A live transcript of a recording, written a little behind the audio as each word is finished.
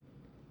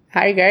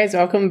Hi guys,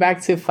 welcome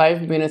back to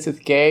 5 Minutes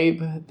with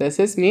Gabe. This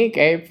is me,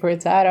 Gabe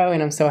Furtado,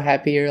 and I'm so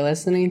happy you're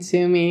listening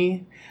to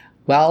me.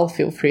 Well,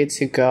 feel free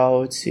to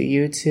go to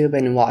YouTube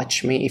and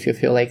watch me if you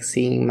feel like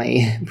seeing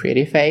my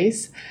pretty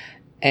face.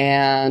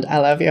 And I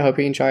love you. I hope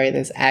you enjoy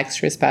this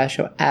extra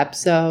special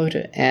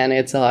episode, and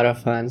it's a lot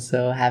of fun,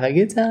 so have a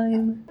good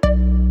time.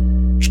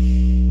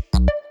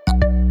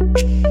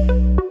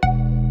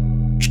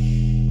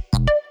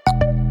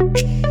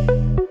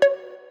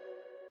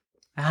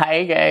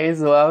 Hi guys,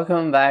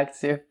 welcome back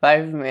to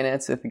 5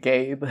 Minutes with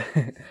Gabe.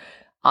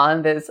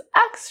 On this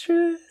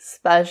extra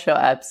special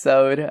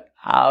episode,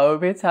 I'll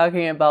be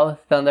talking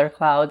about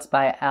Thunderclouds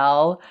by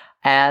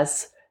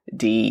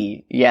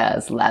LSD.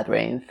 Yes,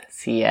 Labyrinth,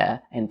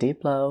 Sia, and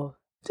Diplo.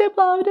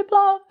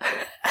 Diplo.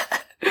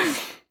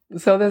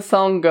 So the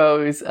song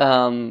goes,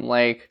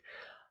 like,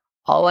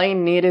 all I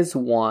need is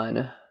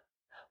one.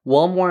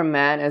 One more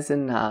man is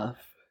enough.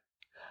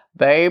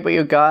 Babe,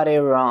 you got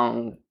it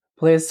wrong.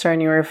 Please turn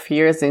your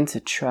fears into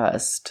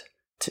trust.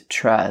 To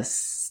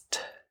trust.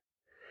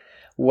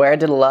 Where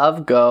did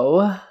love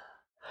go?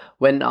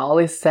 When all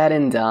is said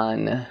and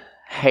done.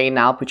 Hey,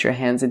 now put your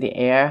hands in the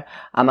air.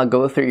 I'ma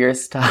go through your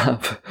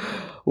stuff.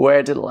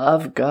 Where did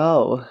love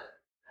go?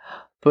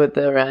 Put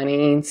the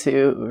running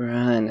to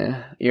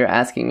run. You're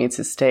asking me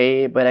to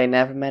stay, but I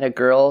never met a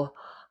girl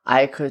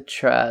I could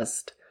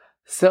trust.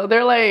 So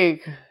they're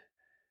like,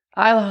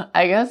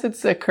 I guess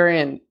it's a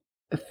current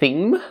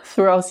theme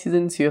throughout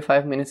season 2 of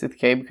 5 Minutes with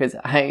K, because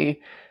I'm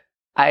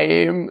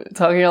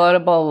talking a lot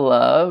about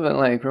love and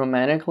like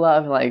romantic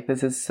love. Like,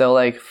 this is so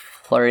like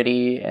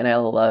flirty and I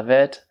love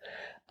it.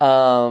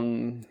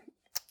 And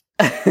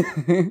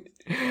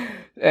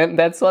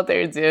that's what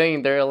they're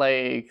doing. They're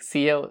like,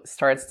 Sia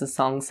starts the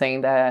song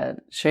saying that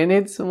she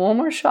needs one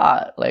more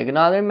shot, like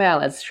another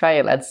man. Let's try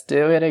it. Let's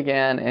do it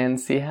again and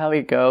see how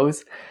it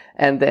goes.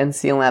 And then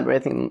Sia and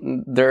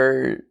Labyrinth,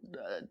 they're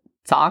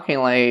talking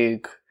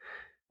like,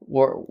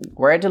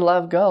 where did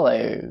love go?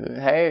 Like,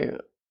 hey,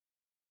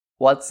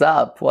 what's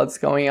up? What's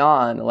going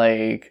on?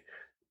 Like,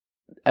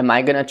 am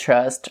I gonna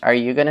trust? Are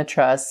you gonna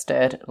trust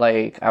it?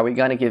 Like, are we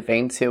gonna give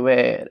in to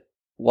it?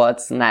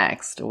 What's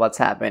next? What's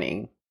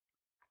happening?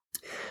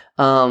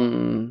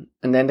 And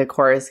then the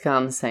chorus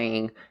comes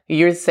saying,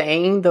 you're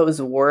saying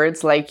those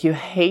words like you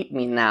hate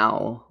me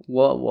now.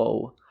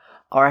 Whoa.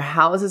 Our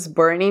house is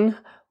burning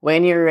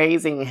when you're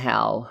raising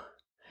hell.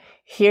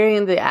 Here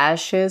in the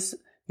ashes,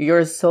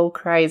 your soul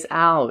cries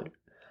out,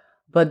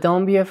 but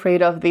don't be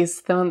afraid of these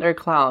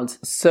thunderclouds.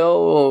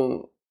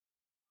 So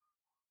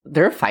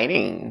they're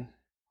fighting,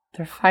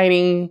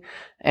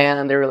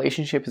 and their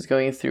relationship is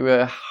going through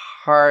a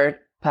hard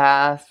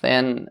path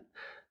and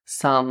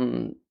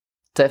some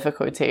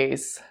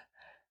difficulties,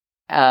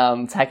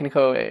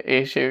 technical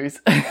issues.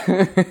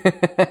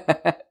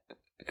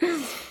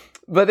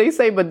 But they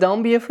say, but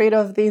don't be afraid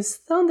of these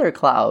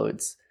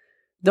thunderclouds.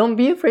 Don't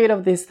be afraid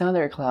of these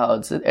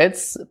thunderclouds.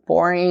 It's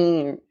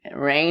pouring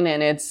rain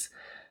and it's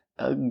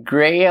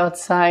gray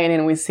outside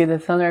and we see the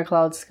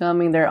thunderclouds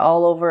coming. They're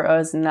all over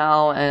us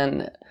now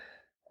and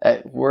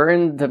we're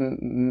in the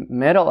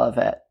middle of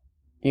it,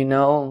 you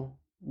know,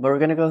 but we're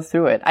gonna go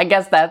through it. I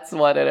guess that's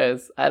what it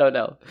is. I don't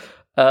know.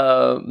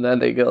 Then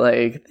they go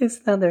like, these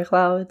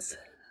thunderclouds.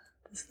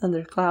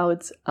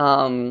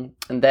 And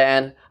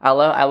then I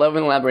love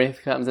when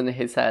Labyrinth comes and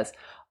he says,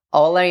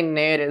 all I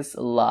need is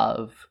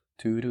love.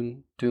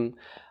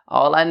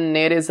 All I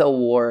need is a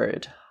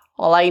word.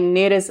 All I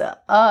need is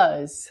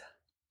us.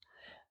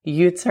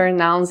 You turn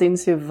nouns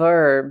into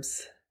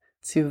verbs.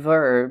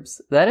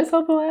 That is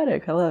so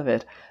poetic. I love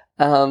it.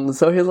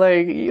 So he's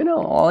like, you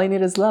know, all I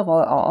need is love.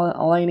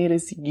 All I need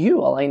is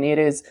you. All I need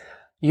is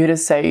you to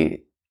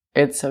say,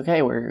 it's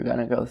okay. We're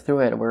gonna go through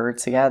it. We're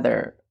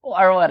together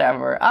or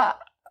whatever.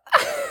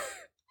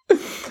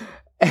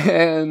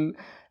 And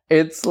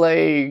it's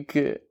like,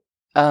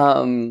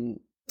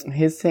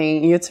 he's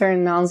saying you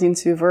turn nouns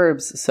into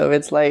verbs. So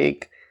it's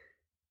like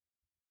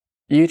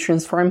you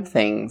transform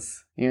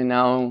things, you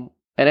know?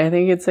 And I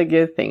think it's a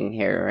good thing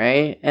here,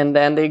 right? And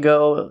then they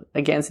go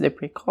against the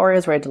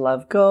pre-chorus, where did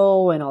love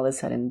go? And all is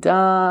said and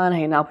done.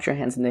 Hey, now put your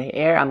hands in the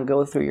air. I'm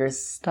going through your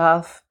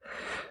stuff.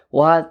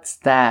 What's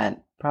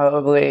that?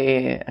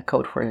 Probably a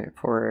code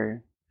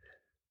for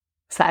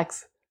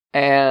sex.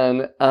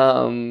 And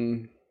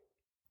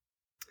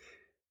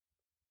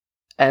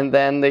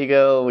then they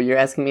go, you're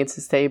asking me to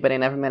stay, but I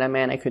never met a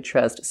man I could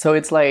trust. So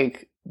it's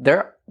like,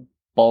 they're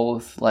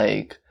both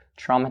like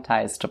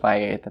traumatized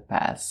by the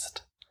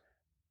past.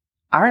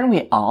 Aren't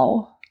we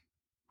all?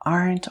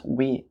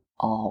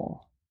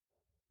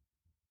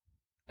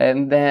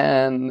 And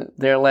then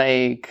they're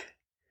like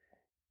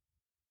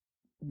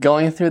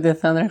going through the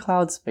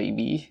thunderclouds,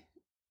 baby.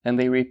 And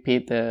they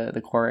repeat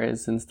the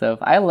chorus and stuff.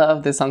 I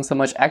love this song so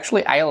much.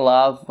 Actually, I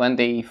love when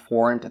they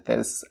formed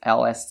this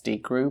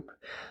LSD group,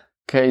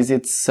 because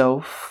it's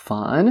so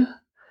fun.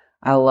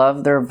 I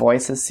love their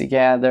voices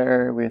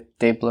together with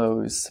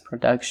Diplo's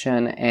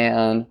production,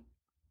 and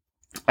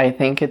I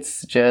think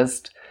it's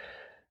just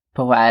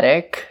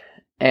poetic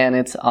and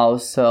it's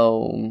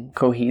also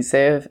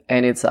cohesive,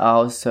 and it's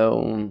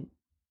also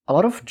a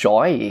lot of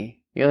joy,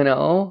 you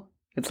know?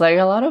 It's like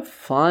a lot of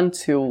fun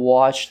to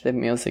watch the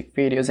music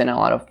videos and a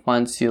lot of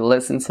fun to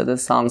listen to the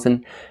songs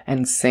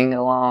and sing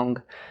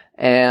along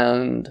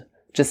and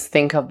just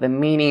think of the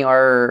meaning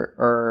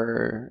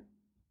or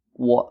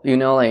what, you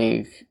know,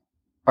 like,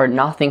 or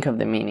not think of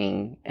the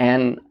meaning.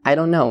 And I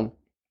don't know.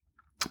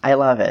 I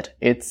love it.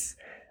 It's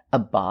a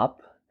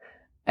bop,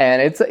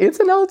 and it's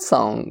an old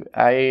song.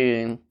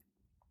 I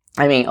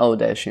mean,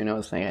 oldish, you know,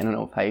 it's like, I don't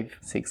know, 5,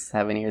 6,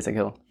 7 years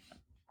ago.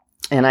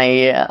 And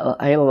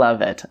I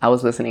love it. I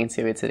was listening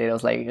to it today. I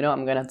was like, you know,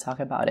 I'm gonna talk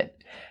about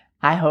it.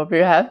 I hope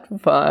you have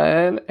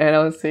fun, and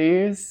I'll see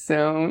you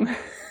soon.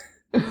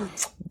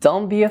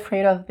 Don't be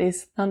afraid of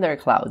these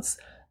thunderclouds.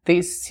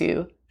 These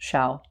too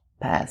shall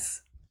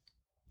pass.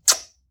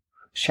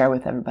 Share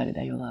with everybody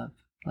that you love.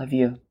 Love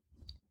you.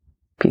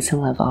 Peace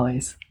and love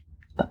always.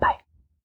 Bye-bye.